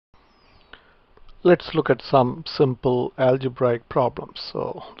Let's look at some simple algebraic problems.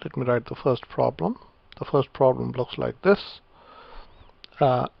 So let me write the first problem. The first problem looks like this.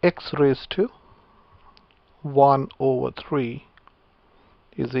 X raised to 1 over 3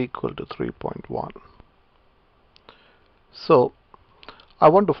 is equal to 3.1. So I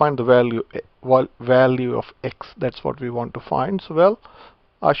want to find the value of x. That's what we want to find. So well,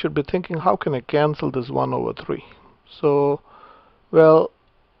 I should be thinking, how can I cancel this 1 over 3? So well,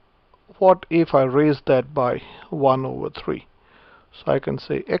 what if I raise that by 1 over 3? So I can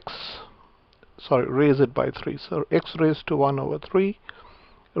say raise it by 3. So x raised to 1 over 3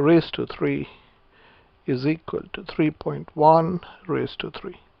 raised to 3 is equal to 3.1 raised to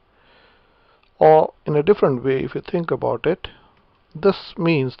 3. Or in a different way, if you think about it, this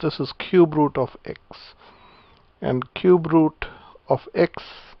means this is cube root of x. And cube root of x,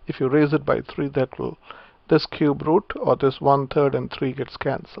 if you raise it by 3, this cube root or this 1/3 and 3 gets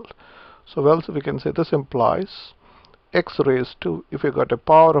cancelled. So well, so we can say this implies x raised to, if you got a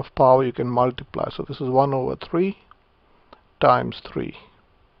power of power, you can multiply. So this is 1 over 3 times 3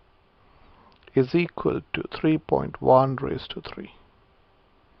 is equal to 3.1 raised to 3.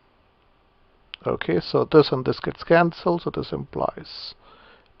 Okay, so this and this gets cancelled, so this implies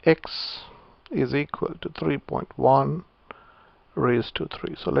x is equal to 3.1 raised to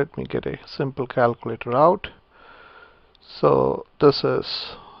 3. So let me get a simple calculator out. So this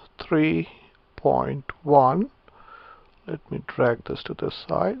is 3.1. Let me drag this to this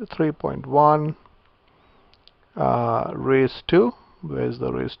side. 3.1 raised to, where's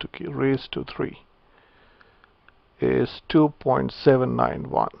the raised to key? Raised to 3 is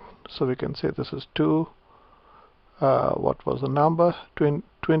 2.791. So we can say this is what was the number?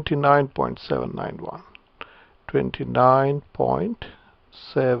 29.791.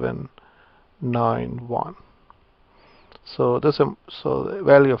 29.791. So the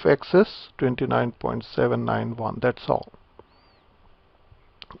value of x is 29.791. That's all.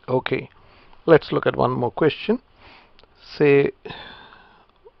 Okay, let's look at one more question. Say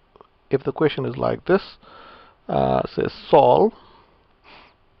if the question is like this, says solve.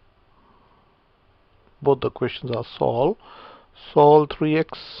 Both the questions are solve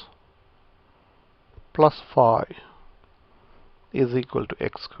 3x plus 5 is equal to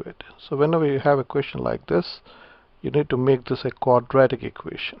x squared. So whenever you have a question like this, you need to make this a quadratic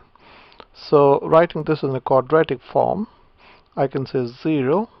equation. So writing this in a quadratic form, I can say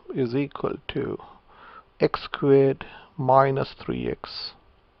 0 is equal to x squared minus 3x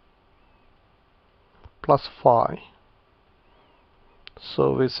plus 5.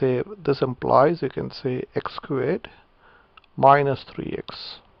 So we say this implies, you can say x squared minus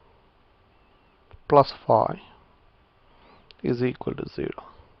 3x plus 5 is equal to 0.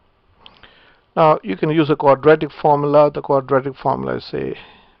 Now you can use a quadratic formula. The quadratic formula is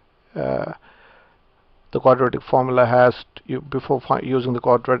before using the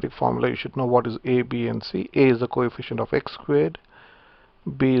quadratic formula, you should know what is a, b, and c. A is the coefficient of x squared,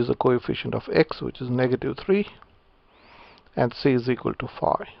 b is the coefficient of x, which is -3, and c is equal to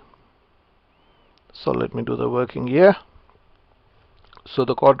 5. So let me do the working here. So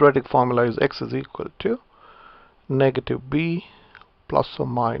the quadratic formula is x is equal to -b plus or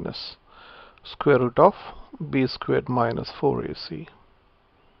minus square root of b squared minus 4ac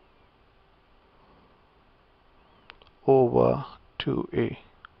over 2a.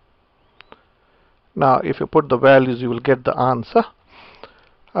 Now if you put the values, you will get the answer.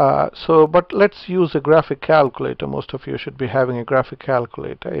 But let's use a graphic calculator. Most of you should be having a graphic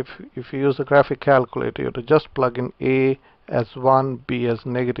calculator. If you use a graphic calculator, you have to just plug in a as 1, b as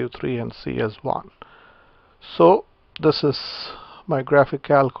 -3, and c as 1. So this is my graphic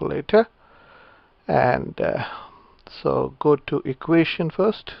calculator, and so go to equation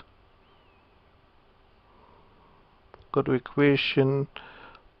first. Go to equation,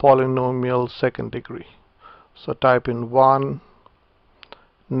 polynomial second degree. So type in 1,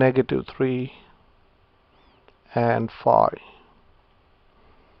 -3, and 5,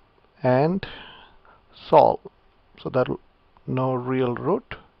 and solve. So that no real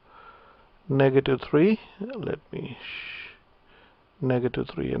root, -3, let me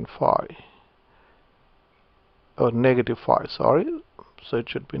 -3 and 5, or -5, sorry, so it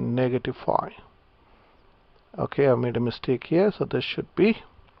should be -5. Okay, I made a mistake here, so this should be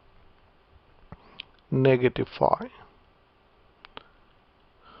 -5.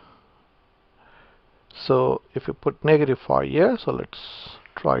 So if you put -5 here, so let's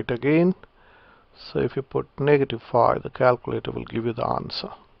try it again. So if you put -5, the calculator will give you the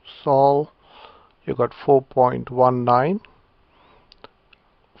answer. Solve, you got 4.19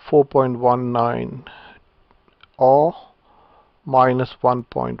 or minus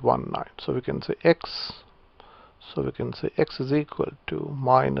 1.19. So we can say x. So we can say x is equal to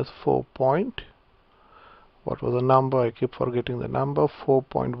minus 4. What was the number? I keep forgetting the number.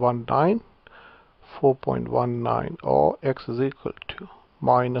 4.19. 4.19, or x is equal to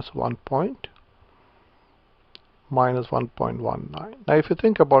minus 1.19. Now if you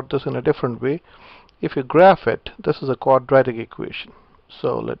think about this in a different way, if you graph it, this is a quadratic equation.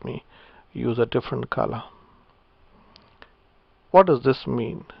 So let me use a different color. What does this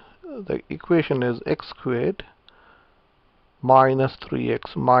mean? The equation is x squared minus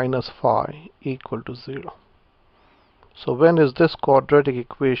 3x minus 5 equal to 0. So when is this quadratic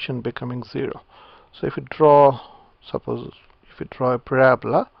equation becoming 0? So if you draw, suppose if you draw a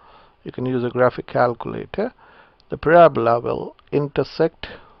parabola, you can use a graphic calculator. The parabola will intersect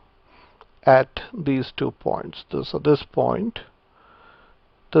at these 2 points. So this point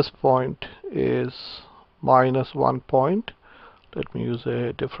is minus 1 point. Let me use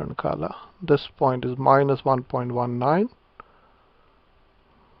a different color. This point is minus 1.19,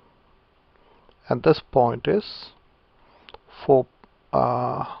 and this point is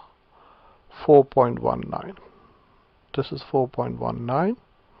 4.19. This is 4.19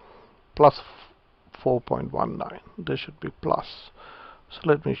 plus 4.19. This should be plus. So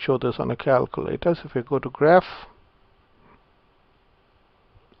let me show this on a calculator. So if we go to graph,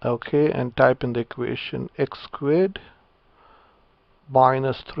 okay, and type in the equation x squared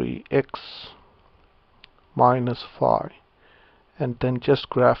minus 3x minus 5, and then just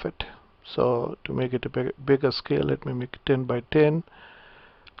graph it. So to make it a bigger scale, let me make it 10 by 10.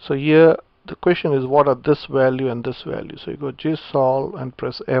 So here the question is, what are this value and this value? So you go gsolve and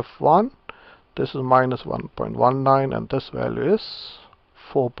press F1. This is minus 1.19 and this value is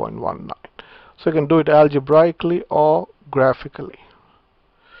 4.19. So you can do it algebraically or graphically.